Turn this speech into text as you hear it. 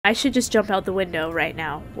I should just jump out the window right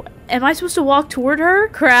now. Am I supposed to walk toward her?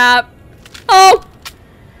 Crap. Oh!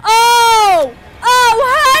 Oh!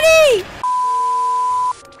 Oh, honey!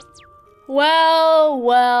 Well.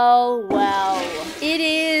 It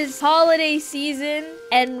is holiday season,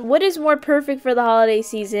 and what is more perfect for the holiday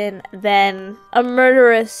season than a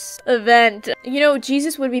murderous event? You know,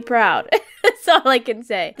 Jesus would be proud. That's all I can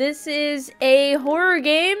say. This is a horror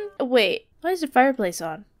game. Wait, why is the fireplace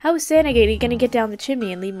on? How is Santa gonna get down the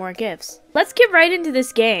chimney and leave more gifts? Let's get right into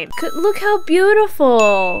this game. Look how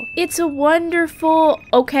beautiful. It's a wonderful,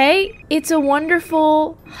 it's a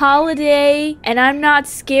wonderful holiday, and I'm not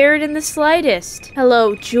scared in the slightest.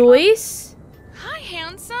 Hello, Joyce? Hi,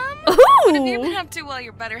 handsome. Ooh. What have you been up to while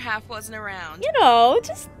your better half wasn't around? You know,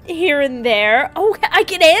 just here and there. Oh, I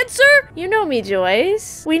can answer? You know me,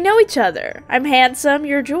 Joyce. We know each other. I'm handsome,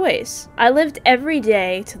 you're Joyce. I lived every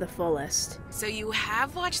day to the fullest. So you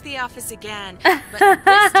have watched The Office again, but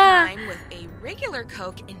this time with a regular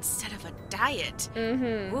Coke instead of a diet.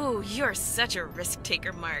 Ooh, you're such a risk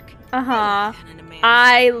taker, Mark.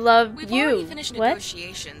 I love We've you. already finished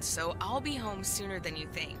negotiations, so I'll be home sooner than you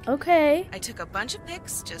think. Okay. I took a bunch of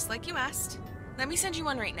pics, just like you asked. Let me send you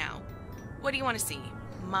one right now. What do you want to see?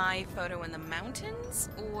 My photo in the mountains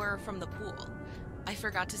or from the pool? I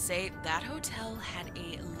forgot to say that hotel had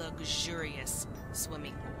a luxurious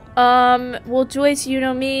swimming pool. Well, Joyce, you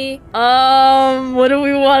know me. What do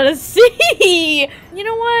we want to see? You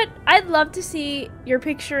know what? I'd love to see your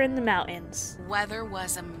picture in the mountains. Weather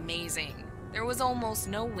was amazing. There was almost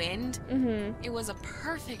no wind. It was a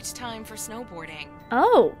perfect time for snowboarding.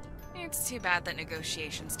 Oh. It's too bad that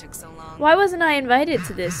negotiations took so long. Why wasn't I invited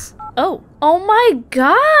to this? Oh my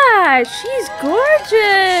gosh, she's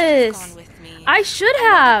gorgeous. Gone with me. I should I know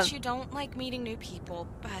have. that you don't like meeting new people,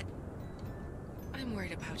 but I'm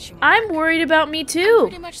worried about you, Mark. I'm worried about me I'm too.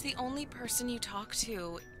 pretty much the only person you talk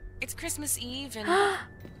to. It's Christmas Eve and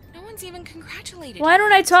no one's even congratulated Why you.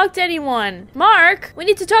 don't I talk to anyone? Mark, we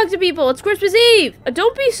need to talk to people. It's Christmas Eve.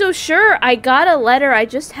 Don't be so sure. I got a letter. I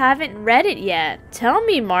just haven't read it yet. Tell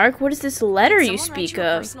me, Mark, what is this letter Did you someone write speak you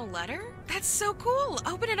a of? personal letter? That's so cool.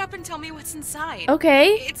 Open it up and tell me what's inside.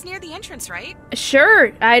 Okay. It's near the entrance, right?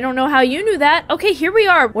 Sure. I don't know how you knew that. Okay, here we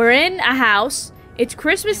are. We're in a house. It's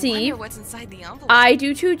Christmas I wonder Eve. what's inside the envelope. I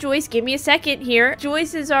do too, Joyce. Give me a second here.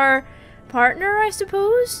 Joyce is our partner, I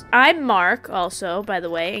suppose. I'm Mark, also, by the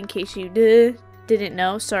way, in case you didn't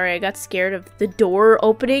know. Sorry, I got scared of the door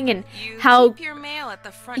opening and You how... keep your mail at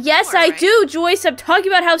the front Yes, door, I right? do, Joyce. I'm talking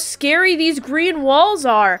about how scary these green walls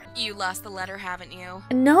are. You lost the letter, haven't you?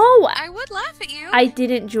 No, I would laugh at you. I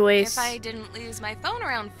didn't, Joyce. If I didn't lose my phone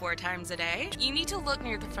around 4 times a day, you need to look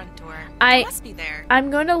near the front door. I- It must be there.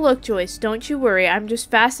 I'm going to look, Joyce. Don't you worry. I'm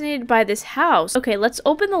just fascinated by this house. Okay, let's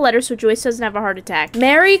open the letter so Joyce doesn't have a heart attack.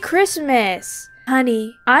 Merry Christmas!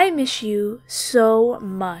 Honey, I miss you so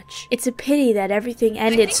much. It's a pity that everything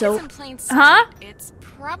ended I think so... it's in plain sight. Huh? It's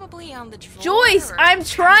probably on the drawer. Joyce, or I'm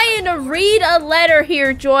trying to read a letter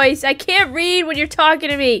here, Joyce. I can't read when you're talking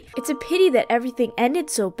to me. It's a pity that everything ended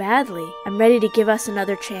so badly. I'm ready to give us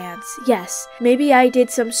another chance. Yes, maybe I did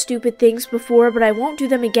some stupid things before, but I won't do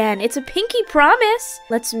them again. It's a pinky promise.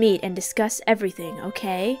 Let's meet and discuss everything,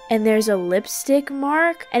 okay? And there's a lipstick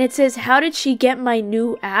mark, and it says, how did she get my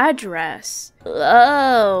new address?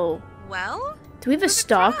 Oh. Well? Do we have a Who's it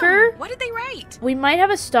stalker? from? What did they write? We might have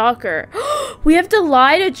a stalker. We have to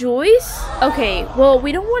lie to Joyce? Okay, well,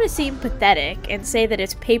 we don't want to seem pathetic and say that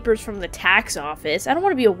it's papers from the tax office. I don't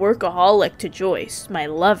want to be a workaholic to Joyce, my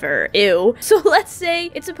lover. Ew. So let's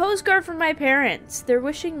say it's a postcard from my parents. They're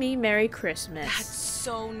wishing me Merry Christmas. That's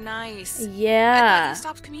so nice. I Yeah. thought you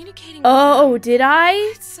stopped communicating with Oh, them. did I?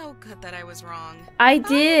 It's so good that I was wrong. I By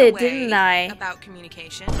did, the way, didn't I? About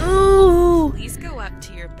communication. Ooh. Please go up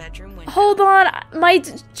to your bedroom window. Hold on. My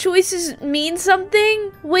choices mean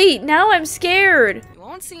something? Wait, now I'm scared. You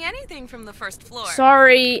won't see anything from the first floor.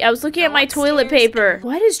 Sorry, I was looking at Go my toilet upstairs paper. and-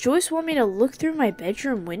 Why does Joyce want me to look through my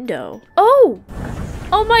bedroom window? Oh!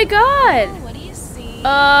 Oh my god! Oh, what do you see?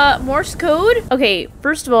 Morse code? Okay,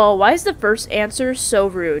 first of all, why is the first answer so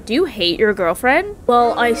rude? Do you hate your girlfriend?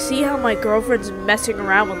 Well, I see how my girlfriend's messing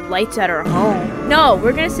around with lights at her home. No,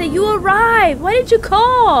 we're gonna say you arrived! Why did you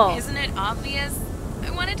call? Isn't it obvious? I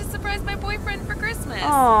wanted to surprise my boyfriend for Christmas.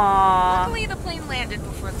 Aww. Luckily, the plane landed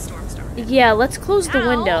before the storm started. Yeah, let's close the Now,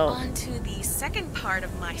 window. on to the second part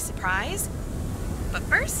of my surprise. But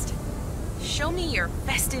first, show me your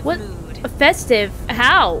festive What? mood. Festive?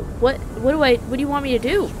 How? What do you want me to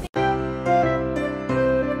do?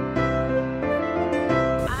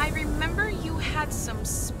 I remember you had some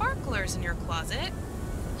sparklers in your closet.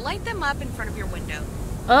 Light them up in front of your window.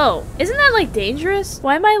 Oh, isn't that like dangerous?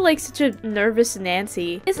 Why am I like such a nervous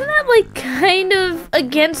Nancy? Isn't that like kind of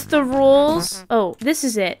against the rules? Oh, this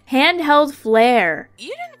is it. Handheld flare. You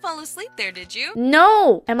didn't fall asleep there, did you?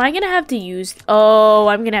 No. Am I gonna have to use... Oh,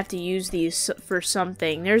 I'm gonna have to use these for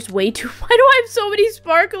something. There's way too... Why do I have so many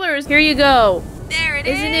sparklers? Here you go. There it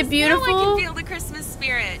is. Isn't it beautiful? Now I can feel the Christmas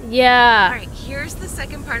spirit. Yeah. All right, here's the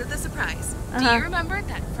second part of the surprise. Do you remember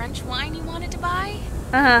that French wine you wanted to buy?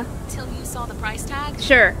 Till you saw the price tag?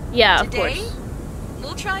 Sure. Yeah, Today, of course.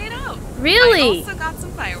 We'll try it out. Really? I also got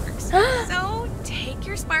some fireworks. So take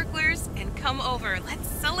your sparklers and come over. Let's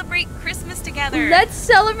celebrate Christmas together. Let's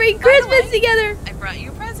celebrate Christmas together. I brought you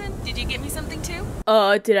a present. Did you get me something too?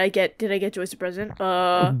 Did I get Joyce a present?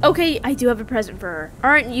 Okay, I do have a present for her.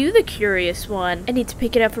 Aren't you the curious one? I need to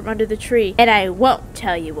pick it up from under the tree, and I won't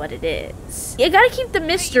tell you what it is. You gotta keep the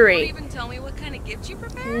mystery. Wait, you won't even tell me what kind of gift you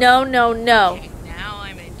prepared? No, no, no. Okay, now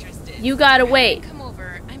I'm interested. You gotta wait. Come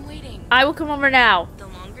over. I'm waiting. I will come over now. The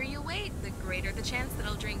longer you wait, the greater the chance that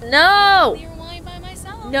I'll drink No! clear wine by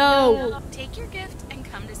myself. No. Take your gift and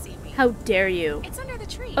come to see me. How dare you? It's under the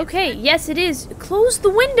tree. Okay, yes it is. Close the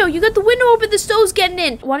window. You got the window open. The stove's getting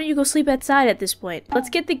in. Why don't you go sleep outside at this point? Let's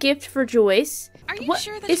get the gift for Joyce. Are you What?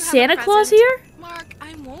 sure that Is you have Santa a Claus present? here? Mark,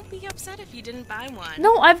 I won't be upset if you didn't buy one.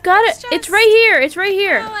 No, I've got it. It's right here. It's right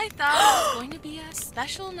here. Well, I thought it was going to be a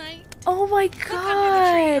special night. Oh my under the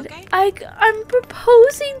god. tree, okay? I'm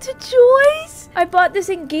proposing to Joyce. I bought this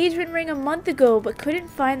engagement ring a month ago, but couldn't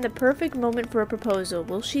find the perfect moment for a proposal.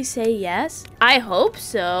 Will she say yes? I hope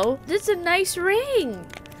so. This is a nice ring.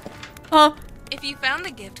 Huh? If you found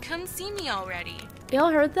the gift, come see me already. Y'all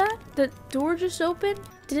heard that? The door just opened?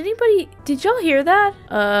 Did y'all hear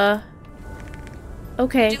that?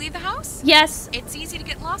 Okay. Did you leave the house? Yes. It's easy to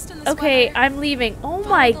get lost in this Okay, weather. I'm leaving. Oh Follow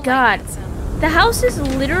my the god. light, son. The house is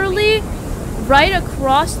literally right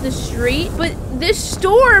across the street, but this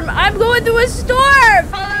storm, I'm going through a storm!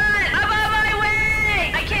 Hold on! I'm on my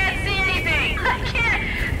way! I can't see anything! I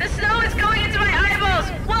can't! The snow is going into my eyeballs!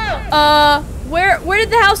 Whoa! Where did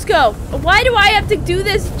the house go? Why do I have to do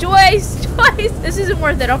this, Joyce? Joyce! This isn't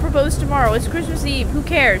worth it. I'll propose tomorrow. It's Christmas Eve. Who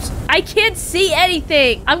cares? I can't see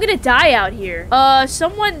anything. I'm gonna die out here.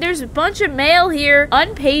 There's a bunch of mail here.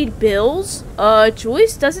 Unpaid bills.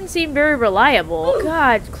 Joyce doesn't seem very reliable.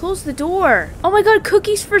 God, close the door. Oh my god,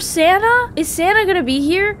 cookies for Santa? Is Santa gonna be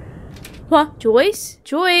here? Huh? Joyce?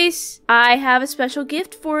 Joyce, I have a special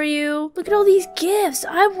gift for you. Look at all these gifts.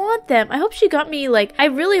 I want them. I hope she got me, I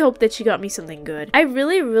really hope that she got me something good. I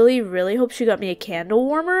really, really, really hope she got me a candle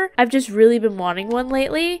warmer. I've just really been wanting one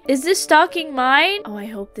lately. Is this stocking mine? Oh, I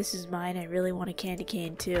hope this is mine. I really want a candy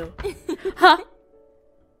cane too. Huh?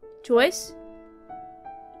 Joyce?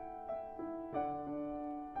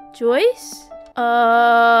 Joyce?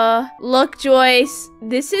 Look, Joyce,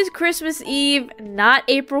 this is Christmas Eve, not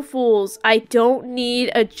April Fool's. I don't need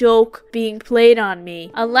a joke being played on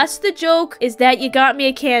me. Unless the joke is that you got me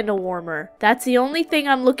a candle warmer. That's the only thing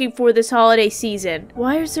I'm looking for this holiday season.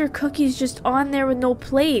 Why is there cookies just on there with no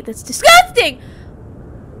plate? That's disgusting!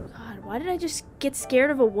 God, why did I just get scared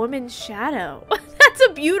of a woman's shadow? That's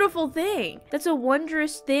a beautiful thing. That's a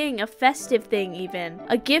wondrous thing, a festive thing even.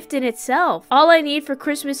 A gift in itself. All I need for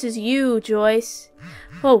Christmas is you, Joyce.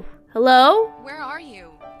 Oh, hello? Where are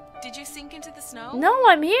you? Did you sink into the snow? No,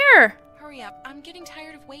 I'm here. Hurry up. I'm getting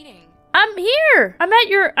tired of waiting. I'm here.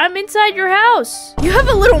 I'm inside your house. You have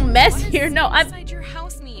a little mess What here. does No, I'm inside your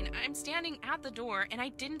house mean? I'm standing at the door and I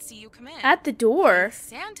didn't see you come in. at the door.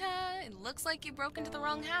 Santa, it looks like you broke into the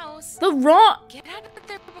wrong house. The wrong... Get out of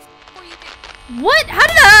there before you get... What? How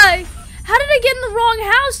did I get in the wrong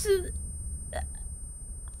house?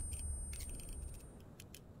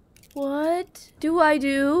 What do I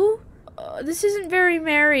do? This isn't very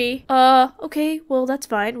merry. Okay, well, that's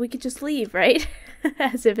fine. We could just leave, right?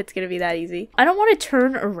 As if it's gonna be that easy. I don't want to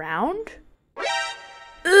turn around.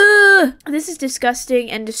 Ugh! This is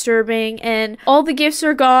disgusting and disturbing, and all the gifts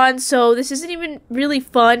are gone, so this isn't even really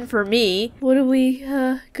fun for me. What are we,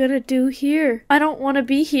 gonna do here? I don't want to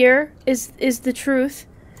be here, is the truth.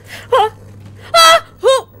 Huh? Ah!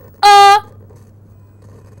 Who?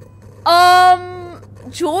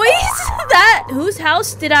 Joyce? Whose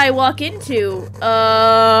house did I walk into?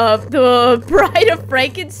 The Bride of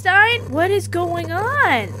Frankenstein? What is going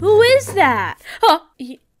on? Who is that? Huh?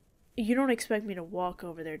 You don't expect me to walk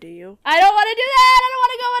over there, do you? I don't want to do that! I don't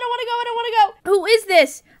want to go! I don't want to go! I don't want to go! Who is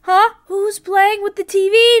this? Huh? Who's playing with the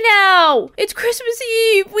TV now? It's Christmas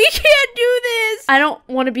Eve! We can't do this! I don't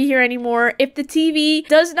want to be here anymore. If the TV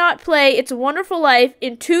does not play It's a Wonderful Life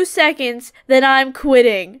in 2 seconds, then I'm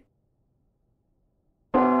quitting.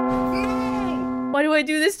 Why do I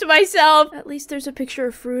do this to myself? At least there's a picture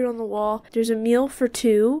of fruit on the wall. There's a meal for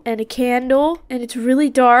two and a candle, and it's really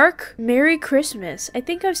dark. Merry Christmas. I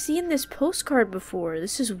think I've seen this postcard before.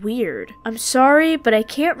 This is weird. I'm sorry, but I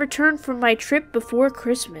can't return from my trip before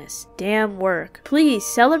Christmas. Damn work. Please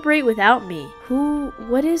celebrate without me.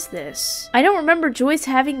 What is this? I don't remember Joyce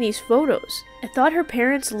having these photos. I thought her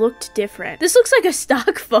parents looked different. This looks like a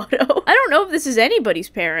stock photo. I don't know if this is anybody's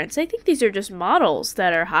parents. I think these are just models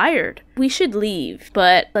that are hired. We should leave,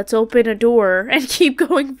 but let's open a door and keep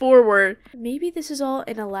going forward. Maybe this is all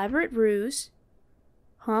an elaborate ruse.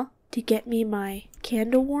 Huh? To get me my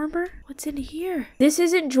candle warmer? What's in here? This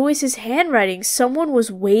isn't Joyce's handwriting. Someone was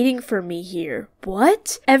waiting for me here.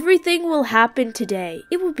 What? Everything will happen today.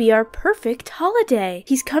 It will be our perfect holiday.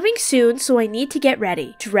 He's coming soon, so I need to get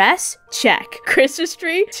ready. Dress? Check. Christmas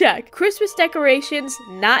tree? Check. Christmas decorations?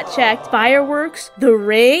 Not checked. Fireworks? The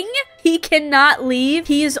ring? He cannot leave.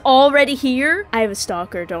 He is already here. I have a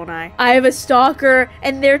stalker, don't I? I have a stalker,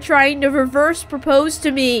 and they're trying to reverse propose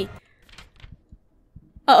to me.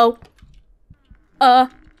 Uh-oh. Oh.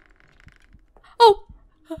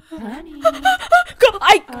 Honey,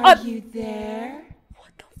 Are you there?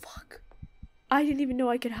 What the fuck? I didn't even know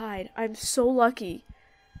I could hide. I'm so lucky.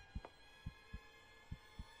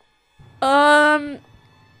 I'm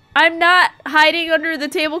not hiding under the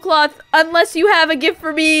tablecloth unless you have a gift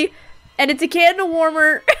for me, and it's a candle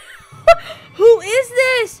warmer. Who is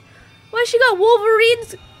this? Why she got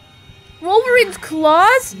Wolverine's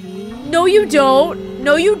claws? No, you don't.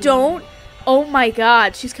 No, you don't. Oh my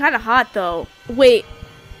god, she's kind of hot though. Wait,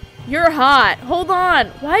 you're hot. Hold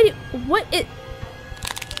on.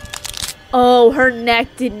 Oh, her neck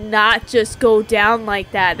did not just go down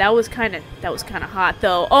like that. That was kind of hot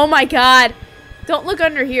though. Oh my god. Don't look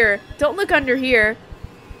under here. Don't look under here.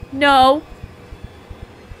 No.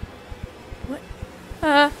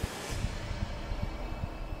 What?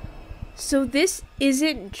 So this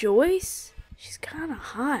isn't Joyce? She's kind of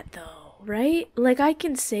hot though, right? Like, I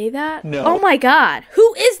can say that? No. Oh my god.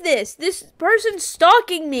 Who is this? This person's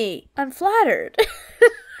stalking me. I'm flattered.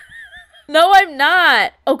 No, I'm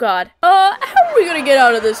not. Oh god. How are we gonna get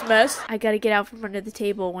out of this mess? I gotta get out from under the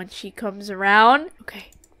table when she comes around.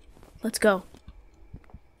 Okay. Let's go.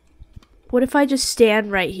 What if I just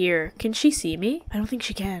stand right here? Can she see me? I don't think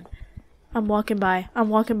she can. I'm walking by.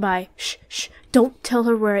 Shh, shh. Don't tell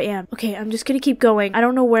her where I am. Okay, I'm just gonna keep going. I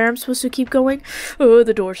don't know where I'm supposed to keep going. Oh,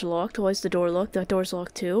 the door's locked. Why is the door locked? That door's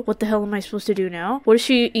locked too. What the hell am I supposed to do now? What if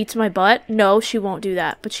she eats my butt? No, she won't do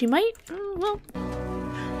that. But she might? Well.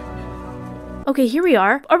 Okay, here we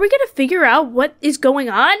are. Are we gonna figure out what is going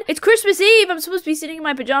on? It's Christmas Eve! I'm supposed to be sitting in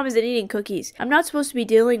my pajamas and eating cookies. I'm not supposed to be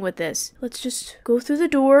dealing with this. Let's just go through the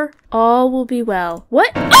door. All will be well.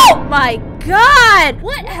 What? Oh my god!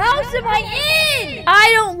 What house am I in?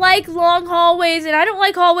 I don't like long hallways, and I don't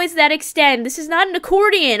like hallways that extend. This is not an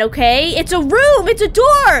accordion, okay? It's a room! It's a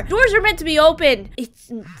door! Doors are meant to be opened.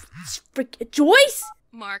 It's Joyce?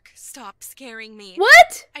 Mark, stop scaring me.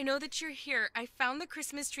 What? I know that you're here. I found the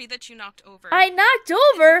Christmas tree that you knocked over. I knocked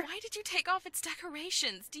over? Why did you take off its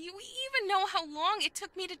decorations? Do you even know how long it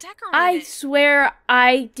took me to decorate I it? swear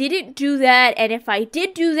I didn't do that, and if I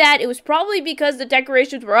did do that, it was probably because the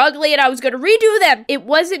decorations were ugly and I was gonna redo them. It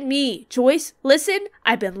wasn't me. Joyce, listen,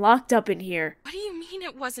 I've been locked up in here. What do you mean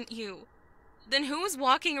it wasn't you? Then who was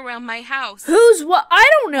walking around my house? Who's what? I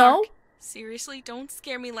don't know. Mark, seriously, don't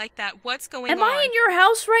scare me like that. What's going on? Am I in your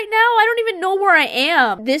house right now? I don't even know where I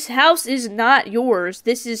am. This house is not yours.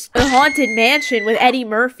 This is a haunted mansion with Eddie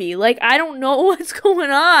Murphy. Like, I don't know what's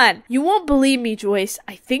going on. You won't believe me, Joyce.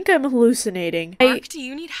 I think I'm hallucinating. Mark, do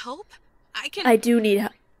you need help? I do need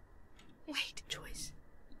help. Wait. Joyce.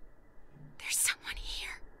 There's someone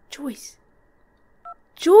here. Joyce.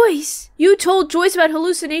 Joyce? You told Joyce about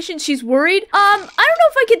hallucinations. She's worried? I don't know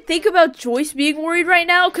if I can think about Joyce being worried right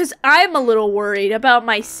now, because I'm a little worried about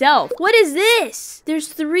myself. What is this? There's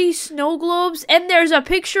 3 snow globes, and there's a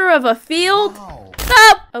picture of a field. Wow.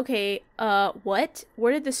 Ah! Okay, what?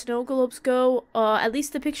 Where did the snow globes go? At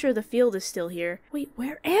least the picture of the field is still here. Wait,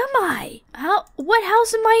 where am I? What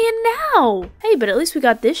house am I in now? Hey, but at least we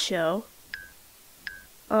got this show.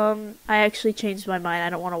 I actually changed my mind. I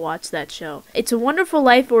don't want to watch that show. It's a Wonderful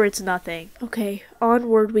Life or it's nothing. Okay,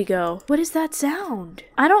 onward we go. What is that sound?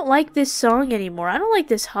 I don't like this song anymore. I don't like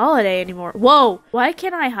this holiday anymore. Whoa! Why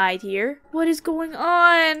can't I hide here? What is going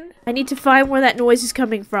on? I need to find where that noise is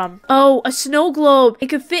coming from. Oh, a snow globe. It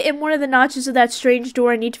could fit in one of the notches of that strange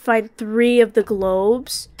door. I need to find 3 of the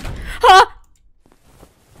globes. Ha!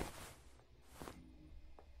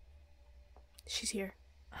 She's here.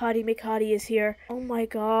 Hottie McHottie is here. Oh my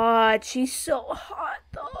god, she's so hot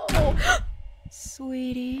though.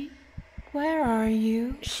 Sweetie, Where are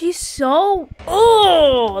you? She's so...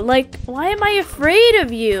 Oh! Like, why am I afraid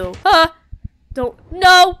of you?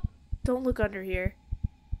 No! Don't look under here.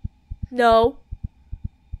 No.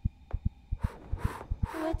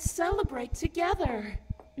 Let's celebrate together.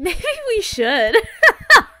 Maybe we should.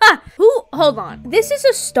 Hold on. This is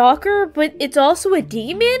a stalker, but it's also a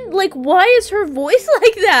demon? Like, why is her voice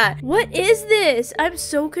like that? What is this? I'm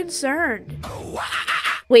so concerned.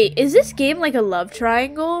 Wait, is this game like a love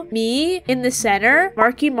triangle? Me in the center,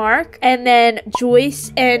 Marky Mark, and then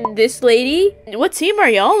Joyce and this lady? What team are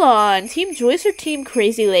y'all on? Team Joyce or Team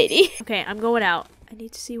Crazy Lady? Okay, I'm going out. I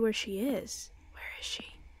need to see where she is. Where is she?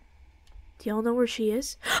 Do y'all know where she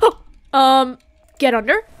is? Get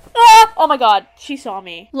under. Ah! Oh my god, she saw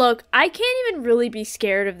me. Look, I can't even really be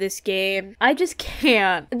scared of this game. I just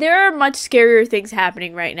can't. There are much scarier things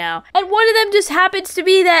happening right now. And one of them just happens to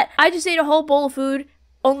be that I just ate a whole bowl of food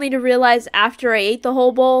only to realize after I ate the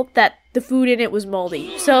whole bowl that the food in it was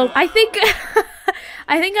moldy. So I think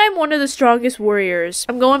I think I'm one of the strongest warriors.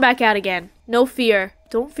 I'm going back out again. No fear.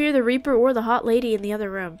 Don't fear the Reaper or the hot lady in the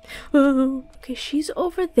other room. Oh, okay, she's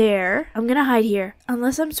over there. I'm gonna hide here.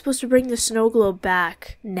 Unless I'm supposed to bring the snow globe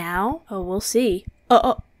back. Now? Oh, we'll see.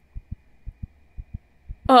 Turn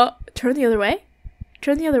the other way?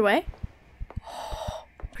 Turn the other way? Oh,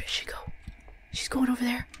 where did she go? She's going over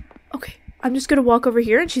there. Okay, I'm just gonna walk over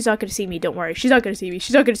here and she's not gonna see me. Don't worry, she's not gonna see me.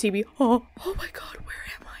 She's not gonna see me. Oh my god, where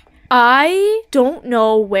am I? I don't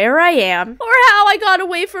know where I am or how I got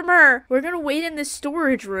away from her. We're gonna wait in this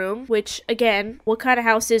storage room, which, again, what kind of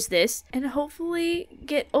house is this? And hopefully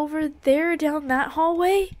get over there down that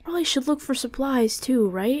hallway. Probably should look for supplies too,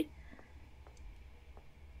 right?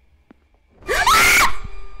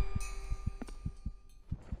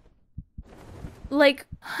 Like,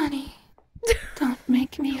 Honey, don't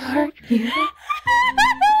make me hurt you. Remember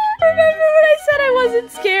when I said I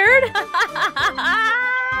wasn't scared?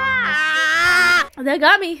 That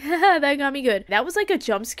got me. That got me good. That was like a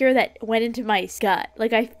jump scare that went into my gut.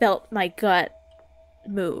 Like, I felt my gut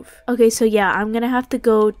move. Okay, so yeah, I'm gonna have to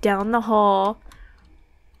go down the hall.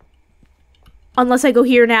 Unless I go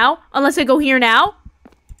here now. Unless I go here now.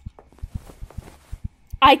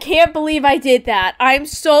 I can't believe I did that. I'm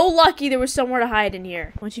so lucky there was somewhere to hide in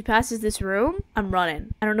here. When she passes this room, I'm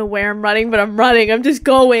running. I don't know where I'm running, but I'm running. I'm just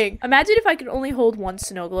going. Imagine if I could only hold one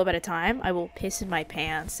snow globe at a time. I will piss in my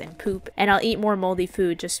pants and poop, and I'll eat more moldy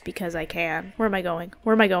food just because I can. Where am I going?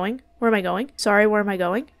 Where am I going? Where am I going? Sorry, where am I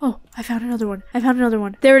going? Oh, I found another one. I found another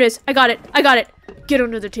one. There it is. I got it. I got it. Get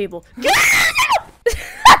under the table. Why do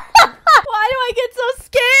I get so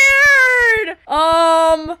scared?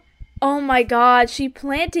 Oh my god, she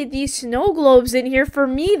planted these snow globes in here for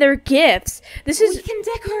me. They're gifts. We can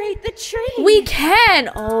decorate the tree. We can.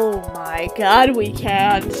 Oh my god, we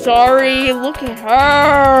can. Sorry, look at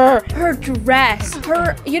her. Her dress.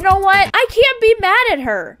 You know what? I can't be mad at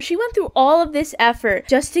her. She went through all of this effort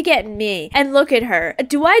just to get me. And look at her.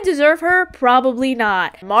 Do I deserve her? Probably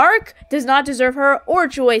not. Mark does not deserve her, or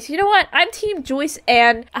Joyce. You know what? I'm team Joyce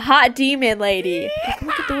and a hot demon lady.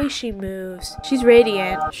 Look at the way she moves. She's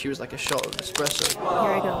radiant. She was like a shot of espresso.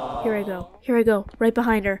 Here I go. Here I go. Here I go. Right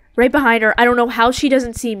behind her. Right behind her. I don't know how she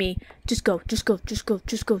doesn't see me. Just go. Just go. Just go.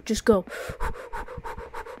 Just go. Just go.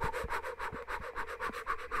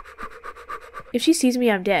 If she sees me,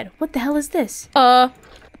 I'm dead. What the hell is this? I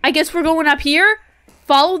guess we're going up here?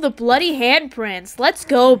 Follow the bloody handprints. Let's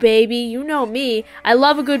go, baby. You know me. I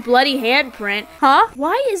love a good bloody handprint. Huh?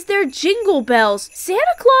 Why is there jingle bells? Santa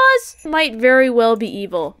Claus might very well be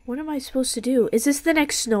evil. What am I supposed to do? Is this the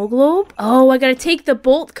next snow globe? Oh, I gotta take the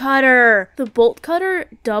bolt cutter. The bolt cutter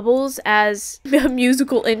doubles as a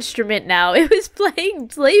musical instrument now. It was playing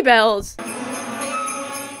sleigh bells.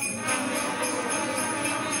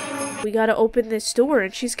 We gotta open this door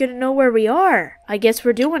and she's gonna know where we are. I guess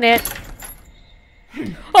we're doing it.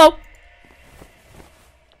 Oh!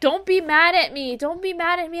 Don't be mad at me. Don't be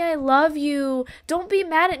mad at me. I love you. Don't be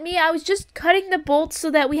mad at me. I was just cutting the bolts so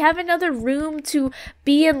that we have another room to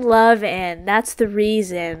be in love in. That's the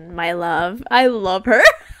reason, my love. I love her.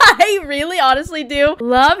 I really honestly do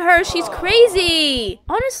love her. She's crazy.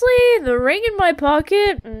 Honestly, the ring in my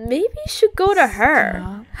pocket maybe should go to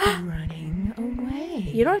her. Stop running away.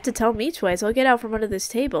 You don't have to tell me twice. I'll get out from under this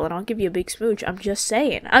table and I'll give you a big smooch. I'm just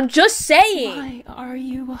saying. I'm just saying. Why are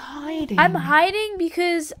you hiding? I'm hiding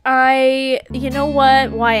because you know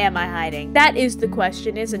what? Why am I hiding? That is the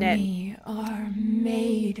question, isn't it? We are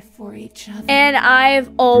made for each other. And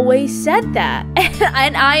I've always said that.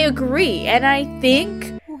 And I agree. And I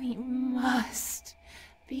think We must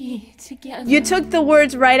be together. you took the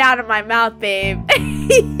words right out of my mouth, babe.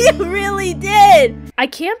 You really did. I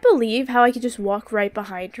can't believe how I could just walk right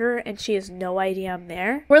behind her and she has no idea I'm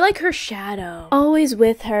there. We're like her shadow. Always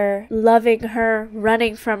with her, loving her,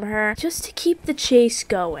 running from her, just to keep the chase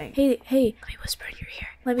going. Hey, let me whisper in your ear.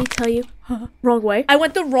 Let me tell you. Wrong way. I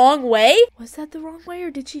went the wrong way? Was that the wrong way, or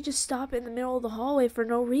did she just stop in the middle of the hallway for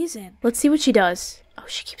no reason? Let's see what she does. Oh,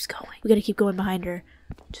 she keeps going. We gotta keep going behind her.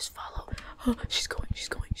 Just follow. Oh, she's going.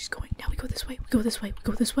 Now we go this way.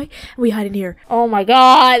 And we hide in here. Oh my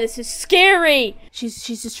god, this is scary. She's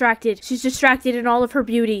distracted. She's distracted in all of her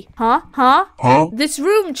beauty. Huh? This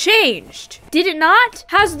room changed. Did it not?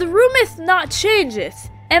 Has the roometh not changeth?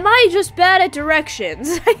 Am I just bad at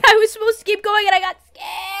directions? I was supposed to keep going and I got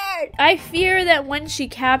scared. I fear that when she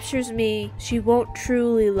captures me, she won't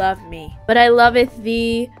truly love me. But I loveth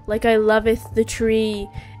thee like I loveth the tree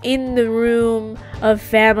in the room of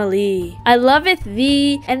family. I loveth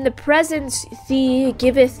thee and the presence thee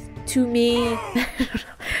giveth to me.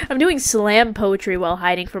 I'm doing slam poetry while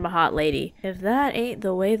hiding from a hot lady. If that ain't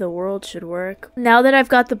the way the world should work. Now that I've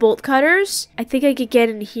got the bolt cutters, I think I could get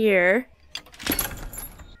in here.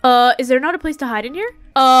 Is there not a place to hide in here?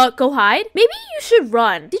 Go hide? Maybe you should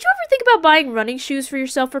run. Did you ever think about buying running shoes for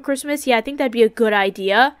yourself for Christmas? Yeah, I think that'd be a good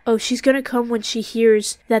idea. Oh, she's gonna come when she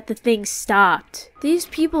hears that the thing stopped. These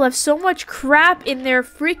people have so much crap in their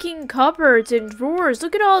freaking cupboards and drawers.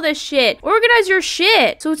 Look at all this shit. Organize your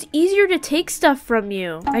shit so it's easier to take stuff from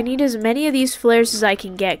you. I need as many of these flares as I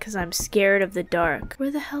can get because I'm scared of the dark.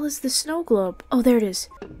 Where the hell is the snow globe? Oh, there it is.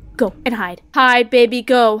 Go and hide. Hide, baby,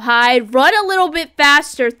 go. Hide. Run a little bit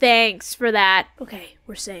faster. Thanks for that. Okay,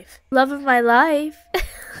 we're safe. Love of my life.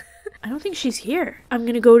 I don't think she's here. I'm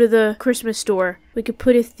gonna go to the Christmas store. We could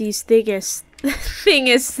put these this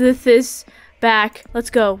back.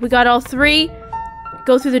 Let's go. We got all three.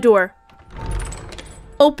 Go through the door.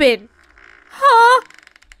 Open. Huh?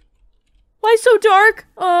 Why so dark?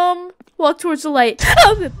 Walk towards the light.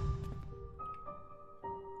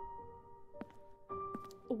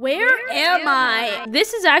 Where am I?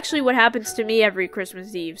 This is actually what happens to me every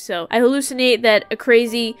Christmas Eve. So I hallucinate that a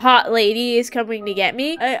crazy hot lady is coming to get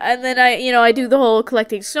me. And then I do the whole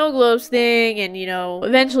collecting snow globes thing. And,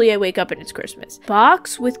 eventually I wake up and it's Christmas.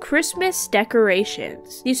 Box with Christmas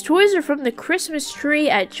decorations. These toys are from the Christmas tree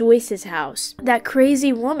at Joyce's house. That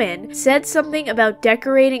crazy woman said something about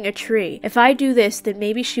decorating a tree. If I do this, then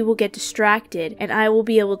maybe she will get distracted and I will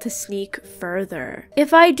be able to sneak further.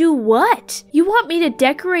 If I do what? You want me to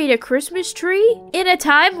decorate a Christmas tree in a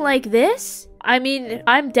time like this? I mean,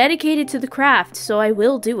 I'm dedicated to the craft, so I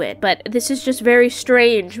will do it. But this is just very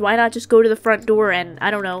strange. Why not just go to the front door and, I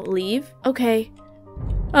don't know, leave? Okay.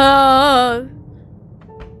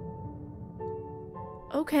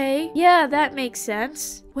 Okay. Yeah, that makes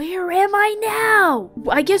sense. Where am I now?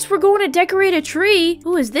 I guess we're going to decorate a tree.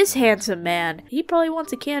 Who is this handsome man? He probably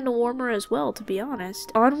wants a candle warmer as well, to be honest.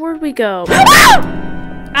 Onward we go.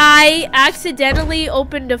 I accidentally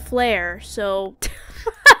opened a flare, so...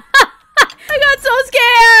 I got so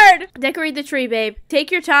scared! Decorate the tree, babe.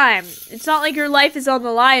 Take your time. It's not like your life is on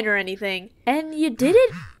the line or anything. And you did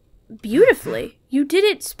it beautifully. You did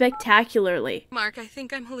it spectacularly. Mark, I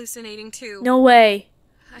think I'm hallucinating too. No way.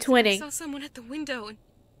 I Twinning. saw someone at the window and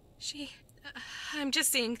I'm just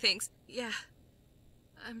seeing things. Yeah.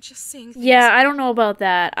 I'm just seeing things. Yeah, I don't know about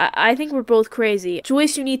that. I think we're both crazy.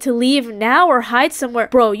 Joyce, you need to leave now or hide somewhere.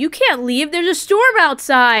 Bro, you can't leave. There's a storm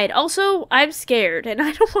outside. Also, I'm scared and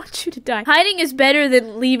I don't want you to die. Hiding is better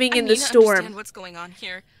than leaving in the storm. I understand what's going on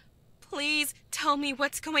here. Please tell me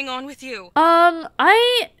what's going on with you.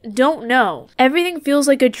 I don't know. Everything feels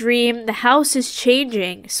like a dream. The house is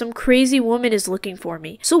changing. Some crazy woman is looking for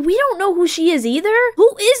me. So we don't know who she is either?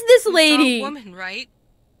 Who is this lady? You saw a woman, right?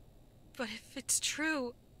 But if it's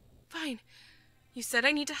true, fine. You said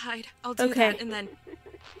I need to hide. I'll do that, and then...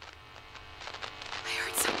 I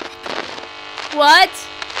heard something. What?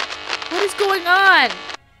 What is going on?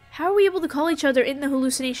 How are we able to call each other in the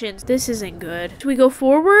hallucinations? This isn't good. Do we go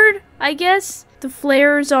forward, I guess? The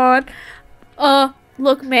flare's on.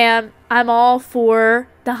 Look, ma'am, I'm all for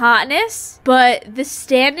the hotness, but the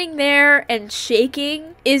standing there and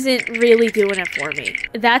shaking isn't really doing it for me.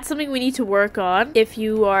 That's something we need to work on if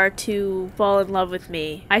you are to fall in love with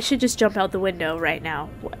me. I should just jump out the window right now.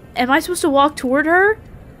 What? Am I supposed to walk toward her?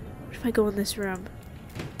 What if I go in this room?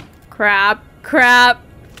 Crap.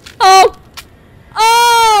 Oh!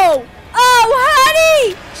 Oh! Oh,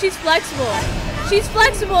 honey! She's flexible. She's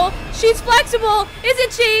flexible. She's flexible.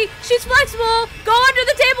 Isn't she? She's flexible. Go under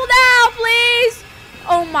the table now, please.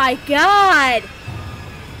 Oh my god.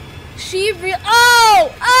 Oh!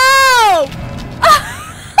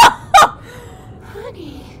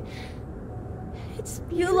 Honey. It's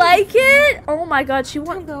beautiful. You like it? Oh my god, she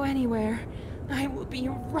won't Don't go anywhere. I will be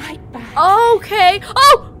right back. Okay.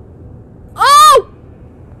 Oh! Oh!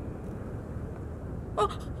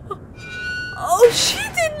 Oh, she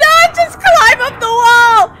did not just climb up the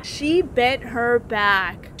wall! She bent her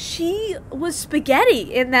back. She was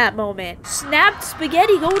spaghetti in that moment. Snapped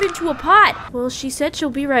spaghetti going into a pot. Well, she said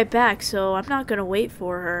she'll be right back, so I'm not gonna wait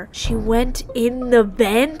for her. She went in the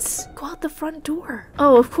vents? Go out the front door.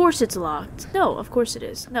 Oh, of course it's locked. No, of course it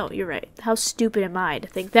is. No, you're right. How stupid am I to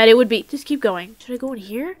think that it would be? Just keep going. Should I go in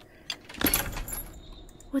here?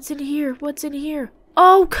 What's in here? What's in here?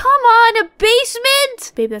 Oh, come on, a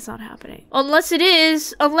basement? Babe, that's not happening. Unless it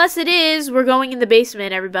is, we're going in the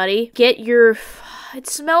basement, everybody. Get your... It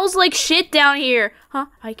smells like shit down here. Huh?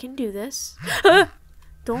 I can do this.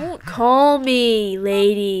 Don't call me,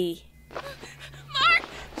 lady. Mark!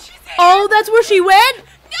 She's here! Oh, that's where she went?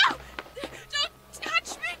 No! Don't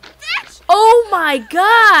touch me, bitch! Oh my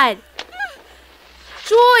god!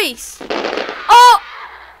 Joyce! Oh!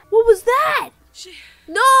 What was that?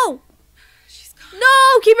 No! She's gone.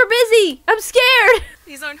 No! Keep her busy! I'm scared!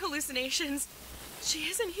 These aren't hallucinations. She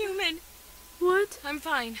isn't human. What? I'm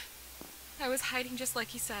fine. I was hiding just like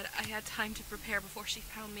he said. I had time to prepare before she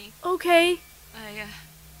found me. Okay. I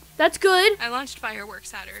That's good. launched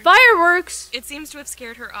fireworks at her. Fireworks? It seems to have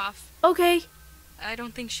scared her off. Okay. I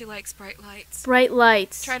don't think she likes bright lights. Bright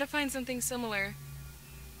lights. Try to find something similar.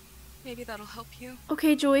 Maybe that'll help you.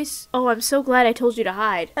 Okay, Joyce. Oh, I'm so glad I told you to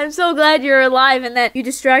hide. I'm so glad you're alive and that you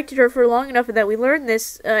distracted her for long enough and that we learned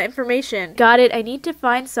this information. Got it. I need to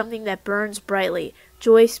find something that burns brightly.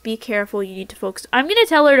 Joyce, be careful. You need to focus. I'm going to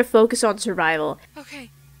tell her to focus on survival. Okay.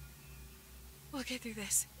 We'll get through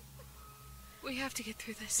this. We have to get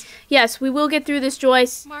through this. Yes, we will get through this,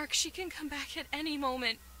 Joyce. Mark, she can come back at any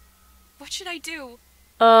moment. What should I do?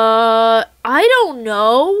 I don't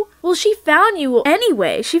know. Well, she found you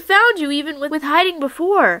anyway. She found you even with hiding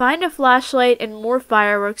before. Find a flashlight and more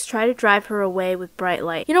fireworks. Try to drive her away with bright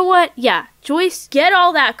light. You know what? Yeah, Joyce, get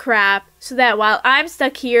all that crap so that while I'm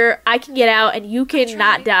stuck here, I can get out and you can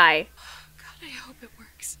not die. God, I hope it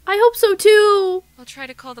works. I hope so too. I'll try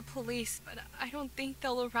to call the police, but I don't think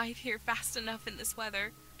they'll arrive here fast enough in this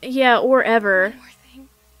weather. Yeah, or ever. One more thing.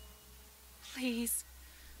 Please.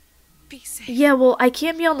 Be safe. Yeah, well, I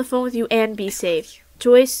can't be on the phone with you and be safe.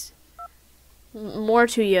 Joyce, more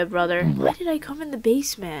to you, brother. Why did I come in the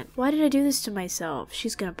basement? Why did I do this to myself?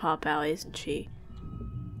 She's gonna pop out, isn't she?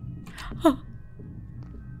 Huh.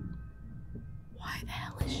 Why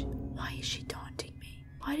is she taunting me?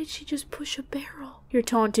 Why did she just push a barrel? You're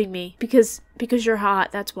taunting me because you're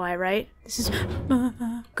hot. That's why, right? This is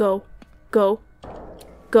go.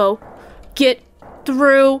 Get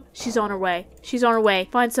through. She's on her way. She's on her way.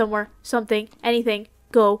 Find somewhere, something, anything.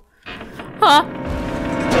 Go. Huh?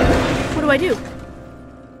 What do I do?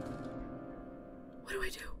 What do I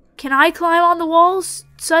do? Can I climb on the walls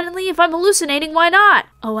suddenly? If I'm hallucinating, why not?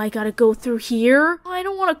 Oh, I gotta go through here? I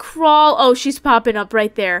don't want to crawl. Oh, she's popping up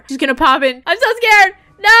right there. She's gonna pop in. I'm so scared.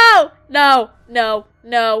 No! No. No.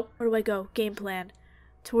 No. Where do I go? Game plan.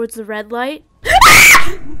 Towards the red light?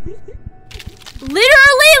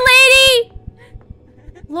 Literally, lady!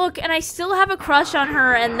 Look, and I still have a crush on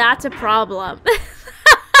her, and that's a problem.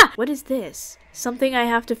 What is this? Something I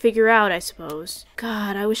have to figure out, I suppose.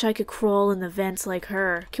 God, I wish I could crawl in the vents like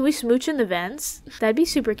her. Can we smooch in the vents? That'd be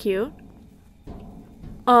super cute.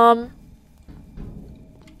 What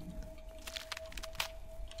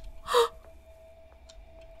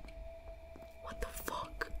the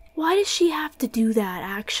fuck? Why does she have to do that,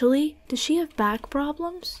 actually? Does she have back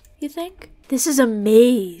problems, you think? This is a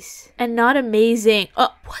maze, and not amazing.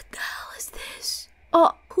 What the hell is this?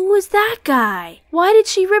 Who is that guy? Why did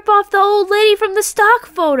she rip off the old lady from the stock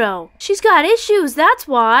photo? She's got issues, that's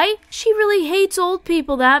why. She really hates old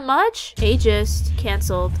people that much. Ageist.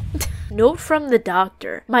 Cancelled. Note from the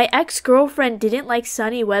doctor. My ex-girlfriend didn't like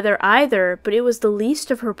sunny weather either, but it was the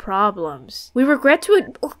least of her problems. We regret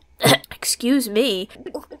to... Excuse me.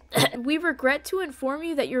 We regret to inform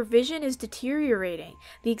you that your vision is deteriorating.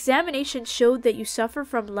 The examination showed that you suffer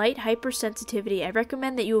from light hypersensitivity. I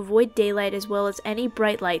recommend that you avoid daylight as well as any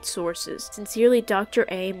bright light sources. Sincerely, Dr.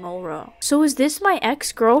 A. Mulrow. So is this my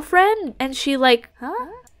ex-girlfriend? And she like,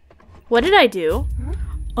 huh? What did I do?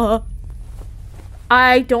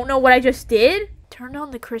 I don't know what I just did. Turned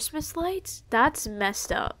on the Christmas lights? That's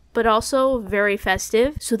messed up, but also very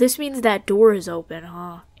festive. So this means that door is open,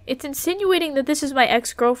 huh? It's insinuating that this is my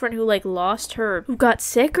ex-girlfriend who, like, lost her, who got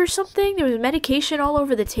sick or something. There was medication all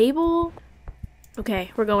over the table. Okay,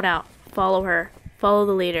 we're going out. Follow her. Follow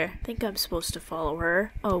the leader. I think I'm supposed to follow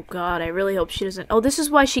her. Oh, God, I really hope she doesn't. Oh, this is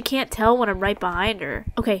why she can't tell when I'm right behind her.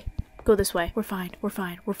 Okay, Go this way. We're fine. We're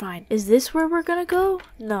fine. We're fine. Is this where we're gonna go?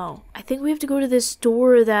 No. I think we have to go to this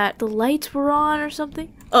door that the lights were on or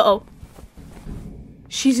something. Uh-oh.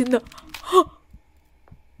 She's in the...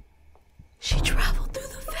 She traveled through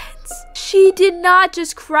the vents. She did not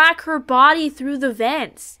just crack her body through the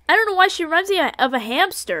vents. I don't know why she reminds me of a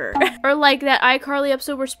hamster. Or like that iCarly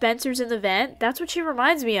episode where Spencer's in the vent. That's what she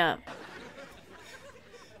reminds me of.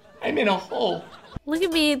 I'm in a hole. Look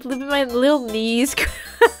at me, look at my little knees.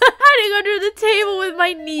 Hiding under the table with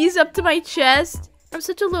my knees up to my chest. I'm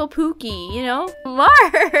such a little pookie, you know? Mark!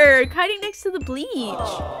 Hiding next to the bleach.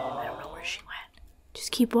 I don't know where she went.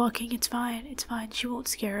 Just keep walking, it's fine, it's fine. She won't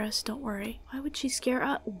scare us, don't worry. Why would she scare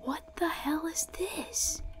us? What the hell is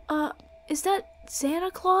this? Is that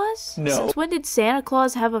Santa Claus? No. Since when did Santa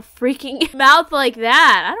Claus have a freaking mouth like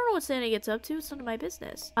that? I don't know what Santa gets up to. It's none of my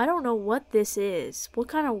business. I don't know what this is. What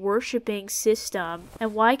kind of worshipping system?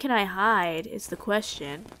 And why can I hide is the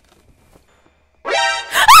question. No!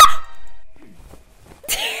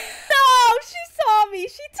 She saw me!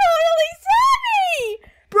 She totally saw me!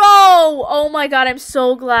 Bro! Oh my god, I'm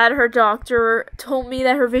so glad her doctor told me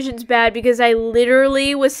that her vision's bad because I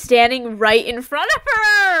literally was standing right in front of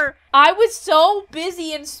her! I was so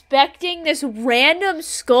busy inspecting this random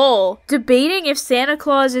skull, debating if Santa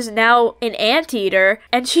Claus is now an anteater,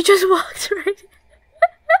 and she just walked right in.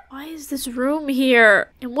 Why is this room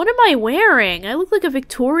here? And what am I wearing? I look like a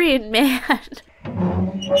Victorian man.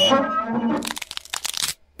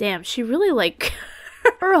 Damn, she really like...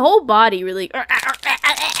 her whole body really...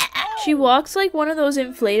 She walks like one of those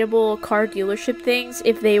inflatable car dealership things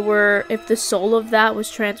if the soul of that was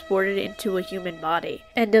transported into a human body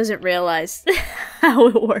and doesn't realize how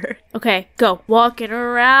it works. Okay, go. Walking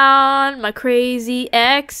around my crazy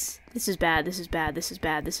ex. This is bad, this is bad, this is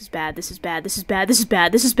bad, this is bad, this is bad, this is bad, this is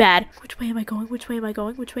bad, this is bad. Which way am I going? Which way am I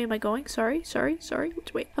going? Which way am I going? Sorry.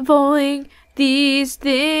 Which way? I'm following these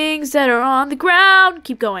things that are on the ground.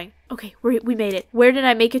 Keep going. Okay, we made it. Where did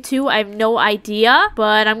I make it to? I have no idea,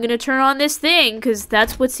 but I'm gonna turn on this thing because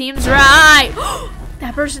that's what seems right.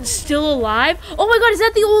 That person's still alive? Oh my god, is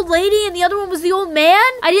that the old lady and the other one was the old man?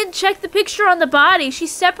 I didn't check the picture on the body. She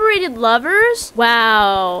separated lovers?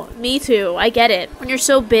 Wow, me too. I get it. When you're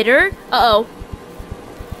so bitter. Uh-oh.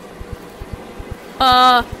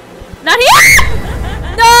 Not here!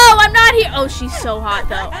 No, I'm not here. Oh, she's so hot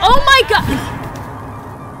though. Oh my god.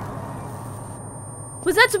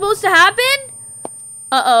 Was that supposed to happen?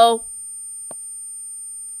 Uh-oh.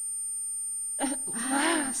 At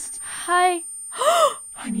last. Hi.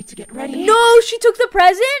 I need to get ready. No, she took the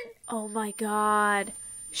present? Oh my god.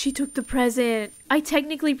 She took the present. I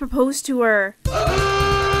technically proposed to her.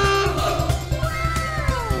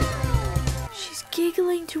 She's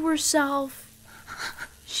giggling to herself.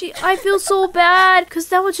 I feel so bad because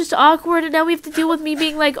that was just awkward and now we have to deal with me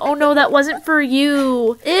being like, oh no, that wasn't for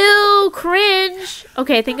you. Ew, cringe.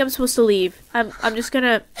 Okay, I think I'm supposed to leave. I'm just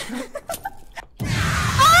gonna...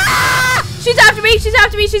 She's after me! She's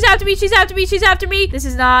after me! She's after me! She's after me! She's after me! This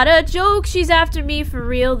is not a joke. She's after me for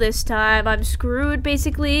real this time. I'm screwed,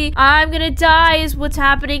 basically. I'm gonna die is what's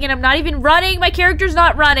happening, and I'm not even running. My character's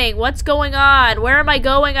not running. What's going on? Where am I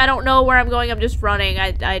going? I don't know where I'm going. I'm just running.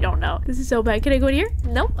 I don't know. This is so bad. Can I go in here?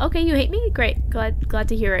 No? Okay, you hate me? Great. Glad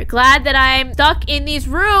to hear it. Glad that I'm stuck in these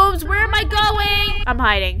rooms. Where am I going? I'm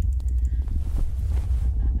hiding.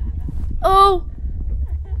 Oh.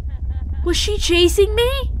 Was she chasing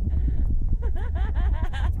me?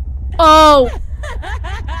 Oh.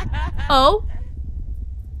 Oh.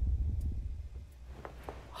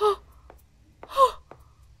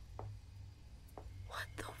 What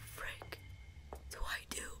the frick do I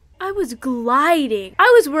do? I was gliding.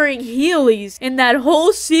 I was wearing heelys in that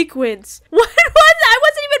whole sequence. What was that? I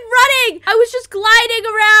wasn't even running. I was just gliding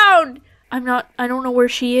around. I don't know where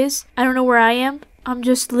she is. I don't know where I am. I'm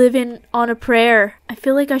just living on a prayer. I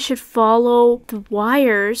feel like I should follow the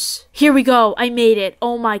wires. Here we go. I made it.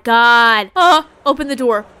 Oh my god. Open the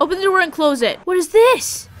door. Open the door and close it. What is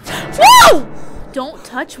this? Whoa! Don't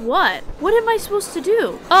touch what? What am I supposed to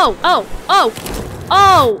do? Oh my!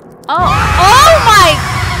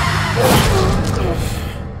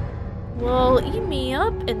 Well, eat me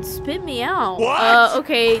up and spit me out. What?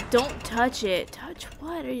 Okay, don't touch it. Touch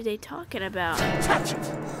what are they talking about? Touch it.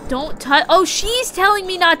 Don't touch. Oh, she's telling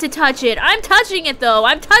me not to touch it. I'm touching it though.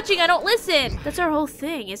 I'm touching. I don't listen. That's our whole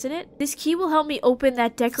thing, isn't it? This key will help me open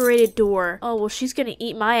that decorated door. Oh, well, she's gonna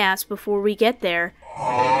eat my ass before we get there.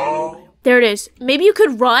 There it is. Maybe you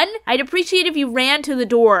could run? I'd appreciate if you ran to the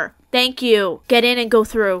door. Thank you. Get in and go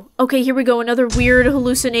through. Okay, here we go. Another weird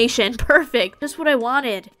hallucination. Perfect. Just what I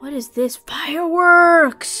wanted. What is this?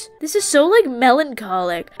 Fireworks. This is so, like,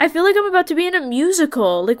 melancholic. I feel like I'm about to be in a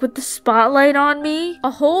musical, like with the spotlight on me.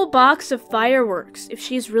 A whole box of fireworks. If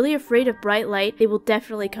she is really afraid of bright light, they will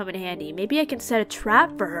definitely come in handy. Maybe I can set a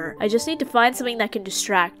trap for her. I just need to find something that can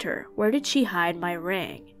distract her. Where did she hide my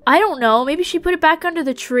ring? I don't know. Maybe she put it back under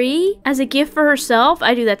the tree as a gift for herself.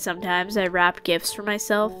 I do that sometimes. I wrap gifts for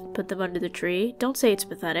myself, put them under the tree. Don't say it's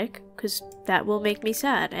pathetic, because that will make me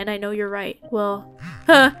sad, and I know you're right. Well,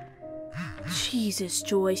 huh. Jesus,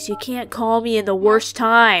 Joyce, you can't call me in the worst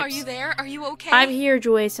times. Are you there? Are you okay? I'm here,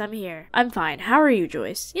 Joyce. I'm here. I'm fine. How are you,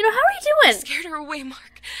 Joyce? You know, how are you doing? I scared her away,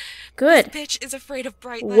 Mark. Good. This bitch is afraid of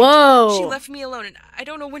bright light. Whoa. She left me alone, and I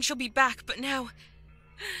don't know when she'll be back, but now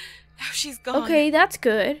she's gone. Okay, that's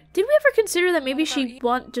good. Did we ever consider that maybe she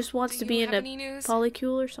just wants to be in a news?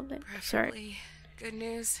 polycule or something? Preferably Sorry. Good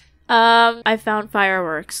news. I found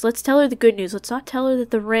fireworks. Let's tell her the good news. Let's not tell her that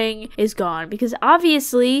the ring is gone, because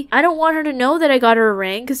obviously I don't want her to know that I got her a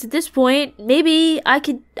ring, because at this point maybe I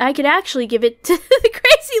could actually give it to the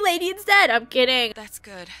crazy lady instead. I'm kidding. That's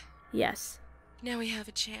good. Yes. Now we have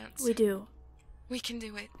a chance. We do. We can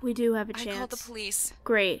do it. We do have a chance. I called the police.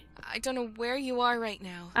 Great. I don't know where you are right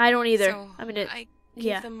now. I don't either. So I'm gonna. I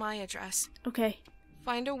gave them my address. Okay.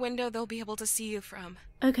 Find a window they'll be able to see you from.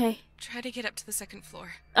 Okay. Try to get up to the second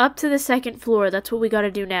floor. Up to the second floor. That's what we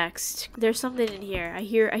gotta do next. There's something in here. I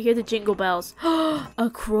hear the jingle bells. A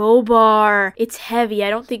crowbar. It's heavy. I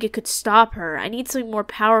don't think it could stop her. I need something more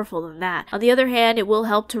powerful than that. On the other hand, it will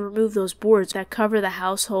help to remove those boards that cover the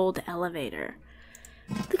household elevator.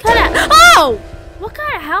 What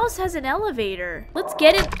kind of house has an elevator? Let's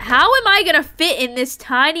get it. How am I gonna fit in this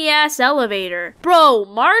tiny ass elevator? Bro,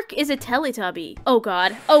 Mark is a Teletubby. Oh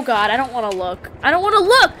god. Oh god, I don't want to look. I don't want to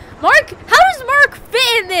look. Mark, how does Mark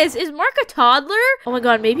fit in this? Is Mark a toddler? Oh my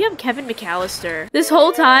god, maybe I'm Kevin McAllister. This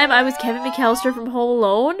whole time I was Kevin McAllister from Home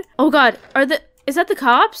Alone. Oh god, is that the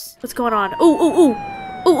cops? What's going on? Ooh.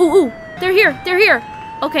 They're here.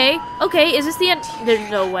 Okay, is this the end?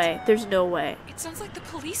 There's no way. It sounds like the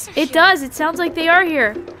police are It here. does. It sounds like they are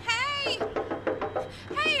here. Hey,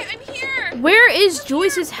 I'm here. Where is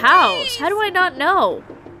Joyce's house? How do I not know?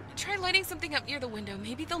 Try lighting something up near the window.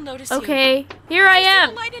 Maybe they'll notice Okay, here I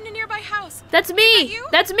am. Light in a nearby house. That's me. you?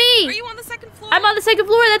 That's Are me. you on the second floor? I'm on the second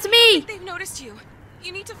floor. That's me. They've noticed you.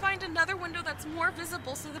 You need to find another window that's more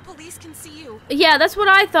visible so the police can see you. Yeah, that's what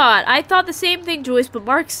I thought. I thought the same thing, Joyce, but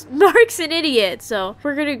Mark's an idiot. So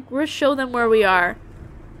we're show them where we are.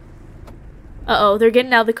 Uh-oh, they're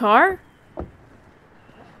getting out of the car?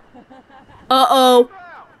 Uh-oh.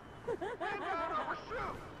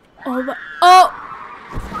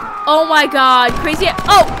 Oh my god. Crazy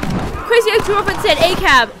ex-girlfriend said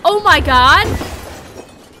A-cab. Oh my god.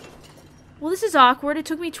 Well, this is awkward. It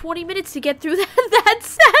took me 20 minutes to get through that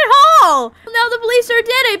hall. Now the police are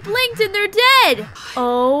dead. I blinked and they're dead.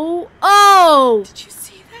 Oh. Did you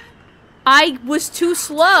see that? I was too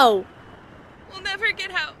slow. We'll never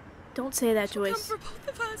get out. Don't say that, Joyce. Come for both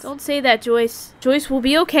of us. Don't say that, Joyce. Joyce, we'll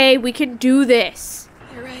be okay. We can do this.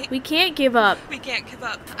 You're right. We can't give up. We can't give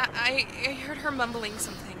up. I heard her mumbling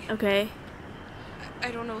something. Okay. I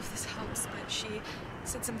don't know if this helps, but she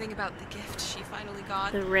said something about the gift she finally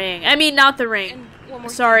got. The ring. I mean, not the ring. And one more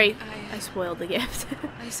Sorry. thing, I spoiled the gift.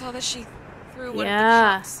 I saw that she threw one of the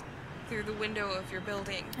Yeah. shots through the window of your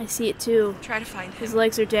building. I see it too. Try to find His him.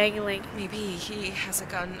 legs are dangling. Maybe he has a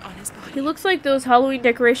gun on his body. He looks like those Halloween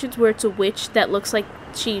decorations where it's a witch that looks like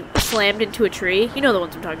she slammed into a tree. You know the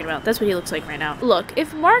ones I'm talking about. That's what he looks like right now. Look,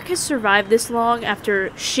 if Mark has survived this long after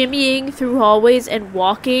shimmying through hallways and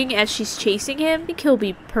walking as she's chasing him, I think he'll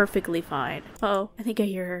be perfectly fine. Uh-oh, I think I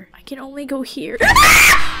hear her. I can only go here.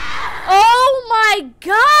 Oh my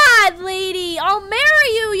god, lady! I'll marry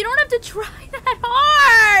you! You don't have to try that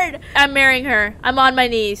hard! I'm marrying her. I'm on my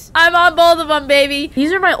knees. I'm on both of them, baby!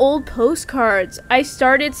 These are my old postcards. I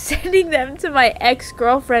started sending them to my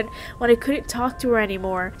ex-girlfriend when I couldn't talk to her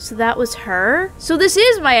anymore. So that was her? So this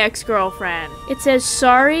is my ex-girlfriend. It says,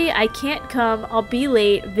 sorry, I can't come. I'll be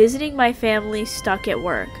late. Visiting my family, stuck at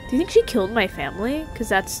work. Do you think she killed my family? Because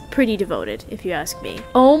that's pretty devoted, if you ask me.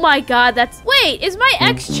 Oh my god, that's... Wait, is my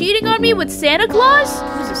ex cheating on me with Santa Claus?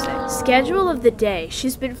 What does this say? Schedule of the day.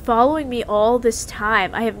 She's been following me all this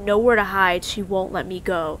time. I have nowhere to hide. She won't let me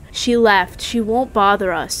go. She left. She won't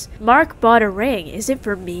bother us. Mark bought a ring. Is it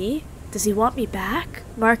for me? Does he want me back?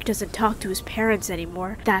 Mark doesn't talk to his parents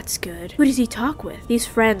anymore. That's good. Who does he talk with? These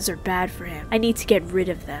friends are bad for him. I need to get rid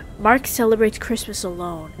of them. Mark celebrates Christmas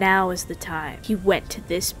alone. Now is the time. He went to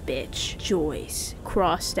this bitch. Joyce.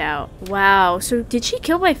 Crossed out. Wow, so did she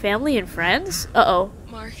kill my family and friends? Uh-oh.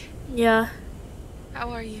 Mark, Yeah. How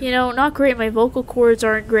are you? You know, not great. My vocal cords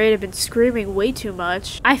aren't great. I've been screaming way too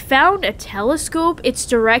much. I found a telescope. It's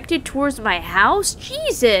directed towards my house.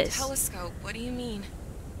 Jesus. Telescope? What do you mean?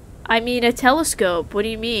 I mean a telescope. What do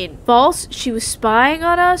you mean? False, she was spying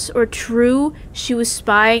on us, or true, she was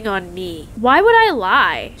spying on me? Why would I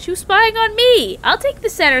lie? She was spying on me. I'll take the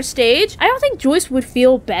center stage. I don't think Joyce would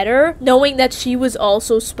feel better knowing that she was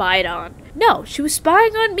also spied on. No, she was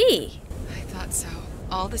spying on me. I thought so.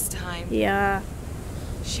 All this time. Yeah.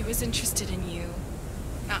 She was interested in you,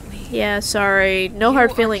 not me. Yeah, sorry. No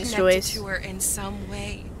hard feelings, Joyce. You are connected to her in some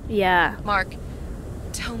way. Yeah. Mark,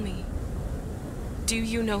 tell me. Do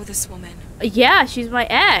you know this woman? Yeah, she's my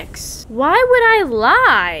ex. Why would I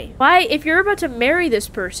lie? Why, if you're about to marry this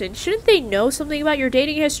person, shouldn't they know something about your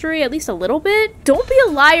dating history, at least a little bit? Don't be a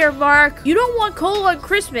liar, Mark. You don't want coal on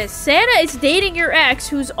Christmas. Santa is dating your ex,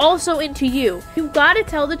 who's also into you. You gotta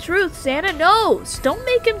tell the truth. Santa knows. Don't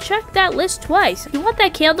make him check that list twice. You want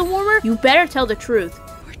that candle warmer? You better tell the truth.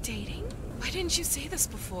 We're dating? Why didn't you say this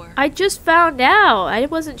before? I just found out. I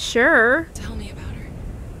wasn't sure. Tell me about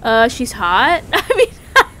her. She's hot. I mean...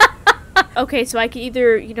 Okay, so I could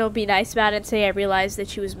either, you know, be nice about it and say I realized that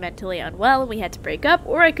she was mentally unwell and we had to break up,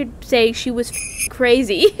 or I could say she was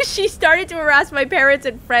crazy. She started to harass my parents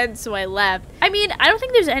and friends, so I left. I mean, I don't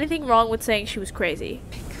think there's anything wrong with saying she was crazy.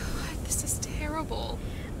 Oh my God, this is terrible.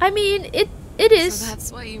 I mean, it is. So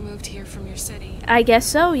that's why you moved here from your city. I guess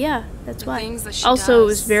so, yeah. That's The why. things that she Also, it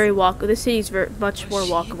was does, very walkable. The city's much more was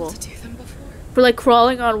she able walkable. to do them before? For like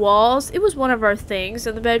crawling on walls, it was one of our things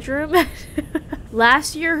in the bedroom.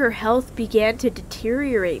 Last year, her health began to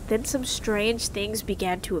deteriorate. Then some strange things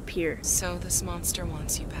began to appear. So this monster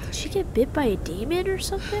wants you back. Did she get bit by a demon or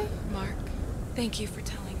something? Mark, thank you for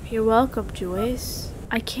telling me. You're welcome, Joyce.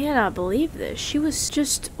 I cannot believe this. She was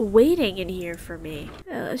just waiting in here for me.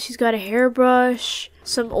 She's got a hairbrush,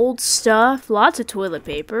 some old stuff, lots of toilet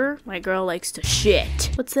paper. My girl likes to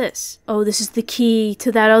shit. What's this? Oh, this is the key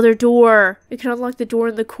to that other door. It can unlock the door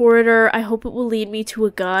in the corridor. I hope it will lead me to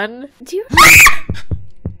a gun. Do you...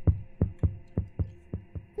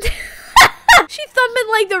 She's thumping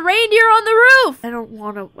like the reindeer on the roof. I don't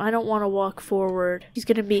want to walk forward. She's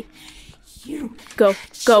gonna be... You Go.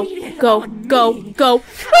 cheated on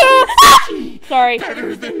me. Sorry.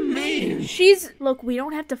 Better than me. Look, we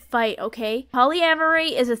don't have to fight, okay?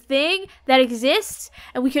 Polyamory is a thing that exists,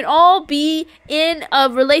 and we can all be in a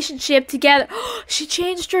relationship together. She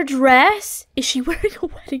changed her dress? Is she wearing a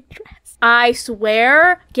wedding dress? I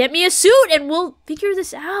swear, get me a suit and we'll figure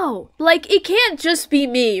this out. Like, it can't just be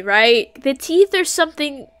me, right? The teeth are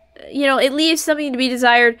something... You know, it leaves something to be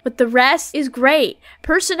desired, but the rest is great.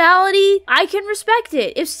 Personality, I can respect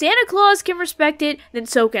it. If Santa Claus can respect it, then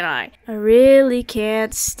so can I. I really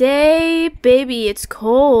can't stay, baby, it's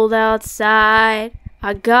cold outside.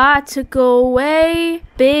 I got to go away,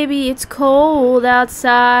 baby, it's cold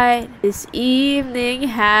outside. This evening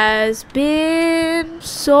has been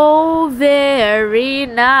so very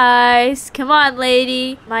nice. Come on,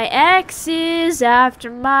 lady. My ex is after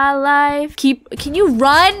my life. Can you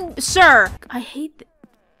run, sir? I hate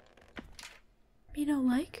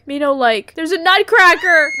Me no like. There's a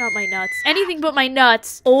nutcracker! Not my nuts. Anything but my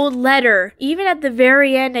nuts. Old letter. Even at the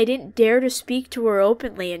very end, I didn't dare to speak to her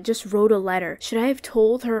openly and just wrote a letter. Should I have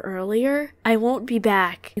told her earlier? I won't be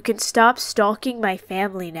back. You can stop stalking my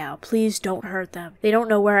family now. Please don't hurt them. They don't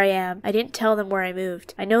know where I am. I didn't tell them where I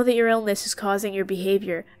moved. I know that your illness is causing your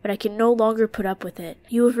behavior, but I can no longer put up with it.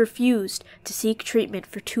 You have refused to seek treatment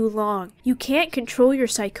for too long. You can't control your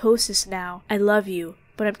psychosis now. I love you,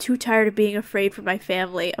 but I'm too tired of being afraid for my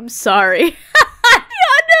family. I'm sorry. He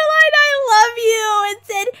underlined I love you and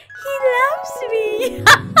said he loves me.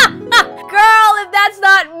 Girl, if that's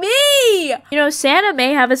not me! You know, Santa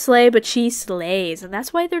may have a sleigh, but she slays. And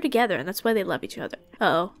that's why they're together, and that's why they love each other.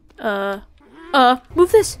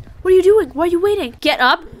 Move this. What are you doing? Why are you waiting? Get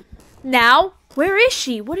up. Now. Where is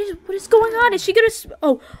she? What is going on? Is she gonna...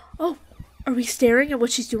 Oh. Are we staring at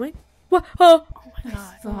what she's doing? What? Oh my God.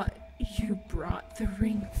 I thought you brought the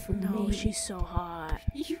ring for me. No, she's so hot.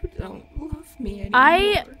 You don't love me anymore.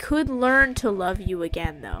 I could learn to love you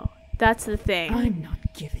again, though. That's the thing. I'm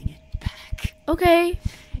not giving it back. Okay.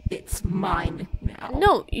 It's mine now.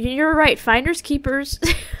 No, you're right. Finders, keepers,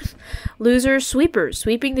 losers, sweepers.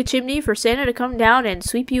 Sweeping the chimney for Santa to come down and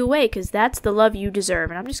sweep you away, because that's the love you deserve.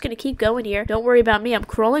 And I'm just going to keep going here. Don't worry about me. I'm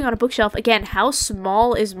crawling on a bookshelf. Again, how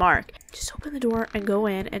small is Mark? Just open the door and go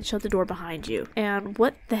in and shut the door behind you. And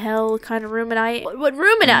what the hell kind of room am I in? What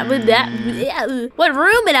room am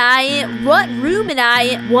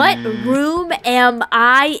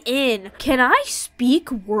I in? Can I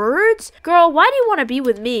speak words? Girl, why do you want to be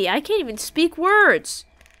with me? I can't even speak words.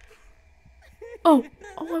 Oh,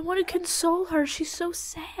 I want to console her. She's so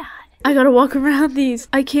sad. I gotta walk around these.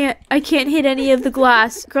 I can't hit any of the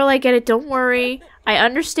glass. Girl, I get it. Don't worry. I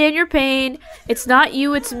understand your pain. It's not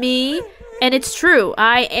you, it's me. And it's true.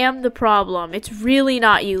 I am the problem. It's really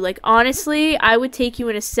not you. Like, honestly, I would take you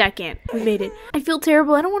in a second. We made it. I feel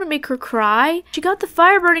terrible. I don't want to make her cry. She got the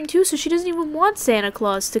fire burning too, so she doesn't even want Santa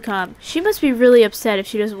Claus to come. She must be really upset if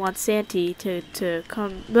she doesn't want Santy to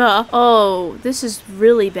come. Oh, this is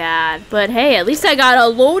really bad. But hey, at least I got a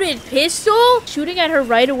loaded pistol. Shooting at her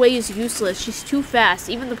right away is useless. She's too fast.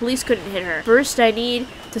 Even the police couldn't hit her. First, I need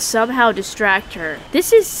to somehow distract her.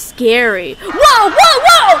 This is scary. Whoa, whoa,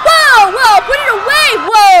 whoa, whoa, whoa, put it away,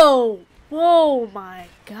 whoa. Whoa, my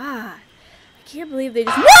God. I can't believe they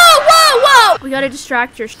just, whoa, whoa, whoa. We gotta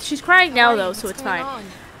distract her. She's crying now though, so it's fine.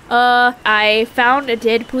 I found a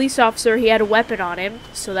dead police officer. He had a weapon on him,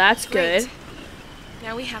 so that's good.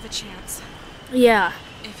 Now we have a chance. Yeah.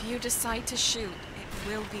 If you decide to shoot, it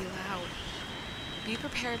will be loud. Be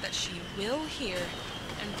prepared that she will hear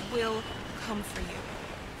and will come for you.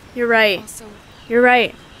 You're right. Also, you're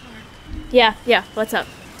right. Mark, Yeah, what's up?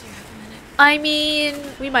 do you have a minute? I mean,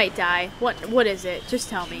 we might die. What is it? Just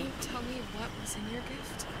tell me. Can you tell me what was in your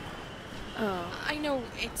gift? Oh. I know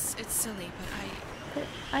it's silly, but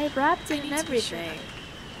I wrapped I it in need to be sure everything.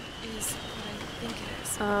 that it is what I think it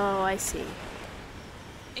is. Oh, I see.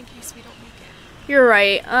 In case we don't make it. You're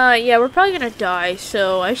right. Yeah, we're probably gonna die,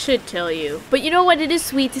 so I should tell you. But you know what? It is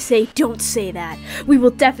sweet to say, don't say that. We will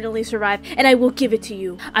definitely survive, and I will give it to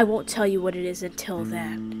you. I won't tell you what it is until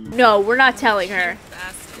then. No, we're not telling her.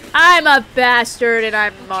 Bastard. I'm a bastard, and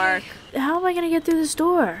I'm Mark. How am I gonna get through this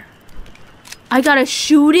door? I gotta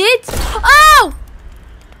shoot it? Oh!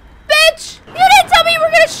 Bitch! You didn't tell me you were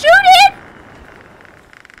gonna shoot it!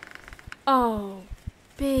 Oh,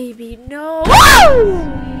 baby, no.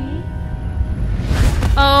 Whoa!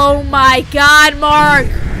 Oh my God, Mark!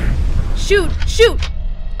 Shoot!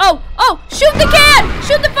 Oh, shoot the can!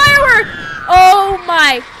 Shoot the firework! Oh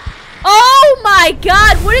my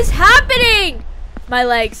God, what is happening? My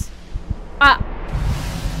legs. I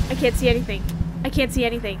can't see anything.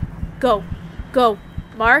 Go.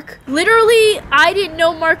 Mark? Literally, I didn't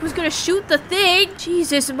know Mark was gonna shoot the thing.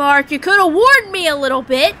 Jesus, Mark, you could have warned me a little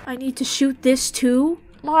bit. I need to shoot this too?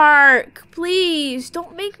 Mark, please,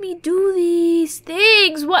 don't make me do these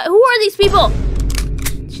things. What? Who are these people?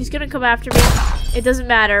 She's gonna come after me. It doesn't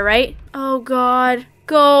matter, right? Oh, God.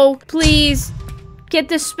 Go, please. Get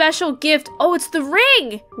this special gift. Oh, it's the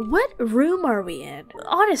ring. What room are we in?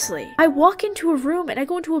 Honestly, I walk into a room and I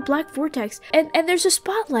go into a black vortex and there's a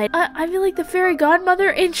spotlight. I feel like the fairy godmother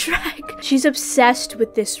in Shrek. She's obsessed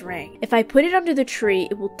with this ring. If I put it under the tree,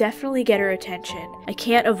 it will definitely get her attention. I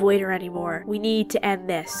can't avoid her anymore. We need to end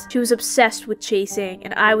this. She was obsessed with chasing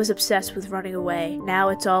and I was obsessed with running away. Now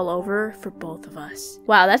it's all over for both of us.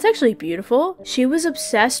 Wow, that's actually beautiful. She was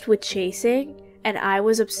obsessed with chasing and I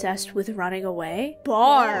was obsessed with running away.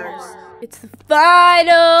 Bars. It's the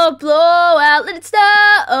final blowout. Let it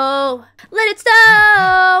snow. Let it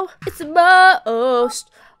snow. It's the most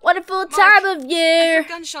wonderful time of I year. heard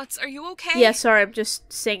gunshots. Are you okay? Yeah, sorry, I'm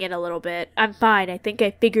just singing a little bit. I'm fine. I think I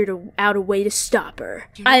figured out a way to stop her.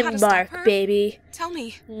 You know how I'm to stop Mark, her? baby. Tell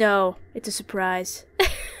me. No, it's a surprise.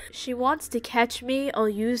 She wants to catch me. I'll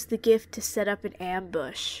use the gift to set up an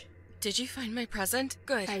ambush. Did you find my present?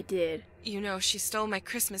 Good. I did. You know, she stole my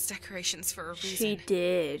Christmas decorations for a reason. She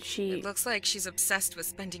did. It looks like she's obsessed with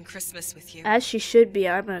spending Christmas with you. As she should be.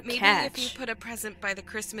 I'm a Maybe catch. if you put a present by the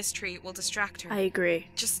Christmas tree, it will distract her. I agree.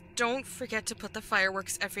 Just don't forget to put the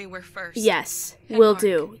fireworks everywhere first. Yes, And will Mark.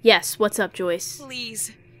 do. Yes, what's up, Joyce?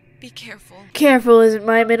 Please, be careful. Careful isn't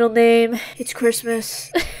my middle name. It's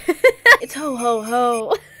Christmas. It's ho ho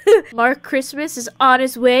ho. Mark Christmas is on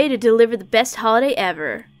his way to deliver the best holiday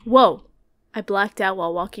ever. Whoa. I blacked out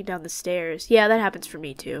while walking down the stairs. Yeah, that happens for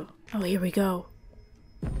me too. Oh, here we go.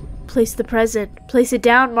 Place the present. Place it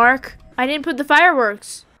down, Mark. I didn't put the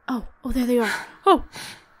fireworks. Oh, there they are. Oh.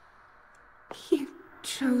 You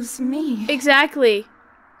chose me. Exactly.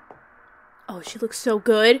 Oh, she looks so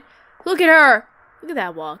good. Look at her. Look at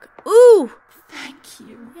that walk. Ooh. Thank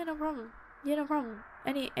you. Yeah, no problem.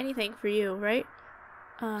 Anything for you, right?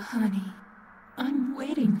 Honey, I'm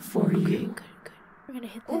waiting for you. Good. We're gonna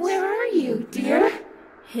hit this. Where are you, dear?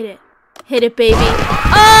 Hit it, baby.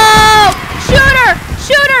 Oh! Shoot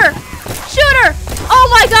her! Oh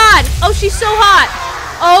my God! Oh, she's so hot.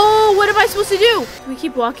 Oh, what am I supposed to do? Do we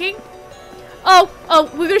keep walking? Oh,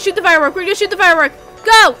 we're gonna shoot the firework.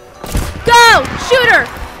 Go! Shoot her!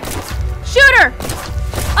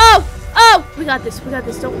 Oh, we got this.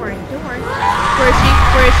 Don't worry.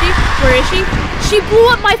 Where is she? She blew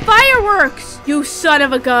up my fireworks! You son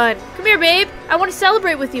of a gun. Come here, babe. I want to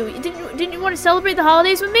celebrate with you. Didn't you want to celebrate the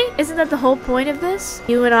holidays with me? Isn't that the whole point of this?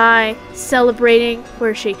 You and I celebrating.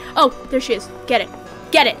 Where is she? Oh, there she is. Get it.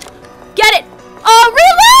 Get it. Get it. Oh,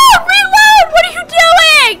 reload! Reload! What are you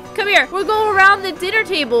doing? Come here. We'll go around the dinner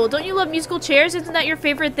table. Don't you love musical chairs? Isn't that your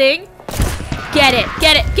favorite thing? Get it.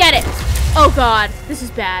 Get it. Get it. Oh, God. This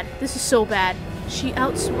is bad. This is so bad. She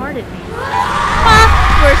outsmarted me.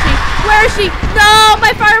 Ah, where is she? Where is she? No,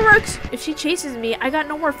 my fireworks! If she chases me, I got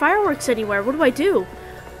no more fireworks anywhere. What do I do?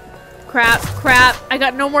 Crap, crap. I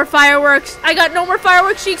got no more fireworks. I got no more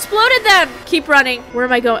fireworks. She exploded them. Keep running. Where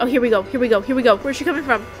am I going? Oh, here we go. Here we go. Here we go. Where's she coming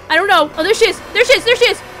from? I don't know. Oh, there she is. There she is. There she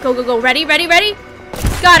is. Go, go, go. Ready, ready, ready?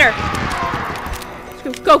 Got her.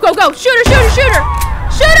 Let's go, go, go, go. Shoot her, shoot her, shoot her.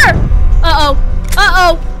 Shoot her. Uh-oh.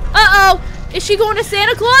 Uh-oh. Uh-oh. Is she going to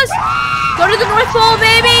Santa Claus? Go to the North Pole,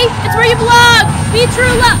 baby. It's where you belong. Be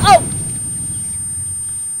true love. Oh.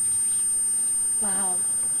 Wow.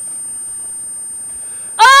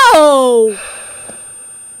 Oh.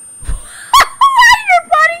 Why did her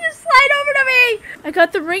body just slide over to me? I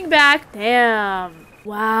got the ring back. Damn.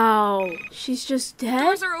 Wow. She's just dead? The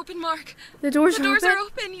doors are open, Mark. The doors are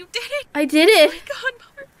open. You did it. I did it. Oh my God,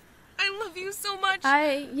 Mark. I love you so much.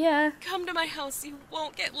 Yeah. Come to my house. You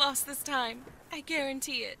won't get lost this time. I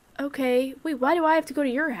guarantee it. Okay. Wait, why do I have to go to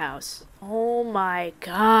your house? Oh my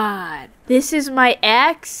God. This is my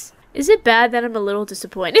ex? Is it bad that I'm a little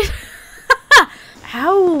disappointed?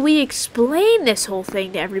 How will we explain this whole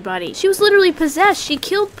thing to everybody? She was literally possessed. She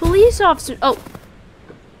killed police officers. Oh.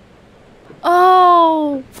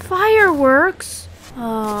 Oh, fireworks.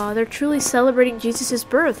 Oh, they're truly celebrating Jesus'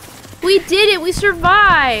 birth. We did it! We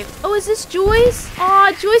survived! Oh, is this Joyce?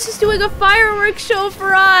 Aw, Joyce is doing a fireworks show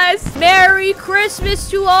for us! Merry Christmas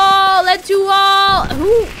to all and to all!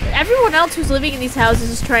 Everyone else who's living in these houses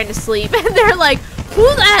is trying to sleep. And they're like,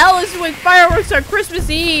 who the hell is doing fireworks on Christmas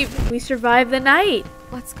Eve? We survived the night.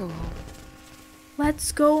 Let's go home.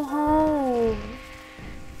 Let's go home.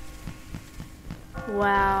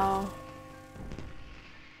 Wow.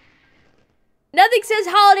 Nothing says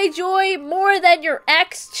holiday joy more than your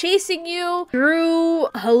ex chasing you through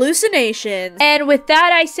hallucinations. And with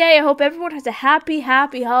that, I say, I hope everyone has a happy,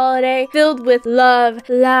 happy holiday filled with love,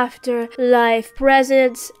 laughter, life,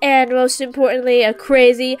 presents, and most importantly, a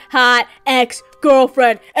crazy, hot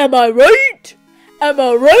ex-girlfriend. Am I right? Am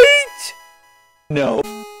I right? No.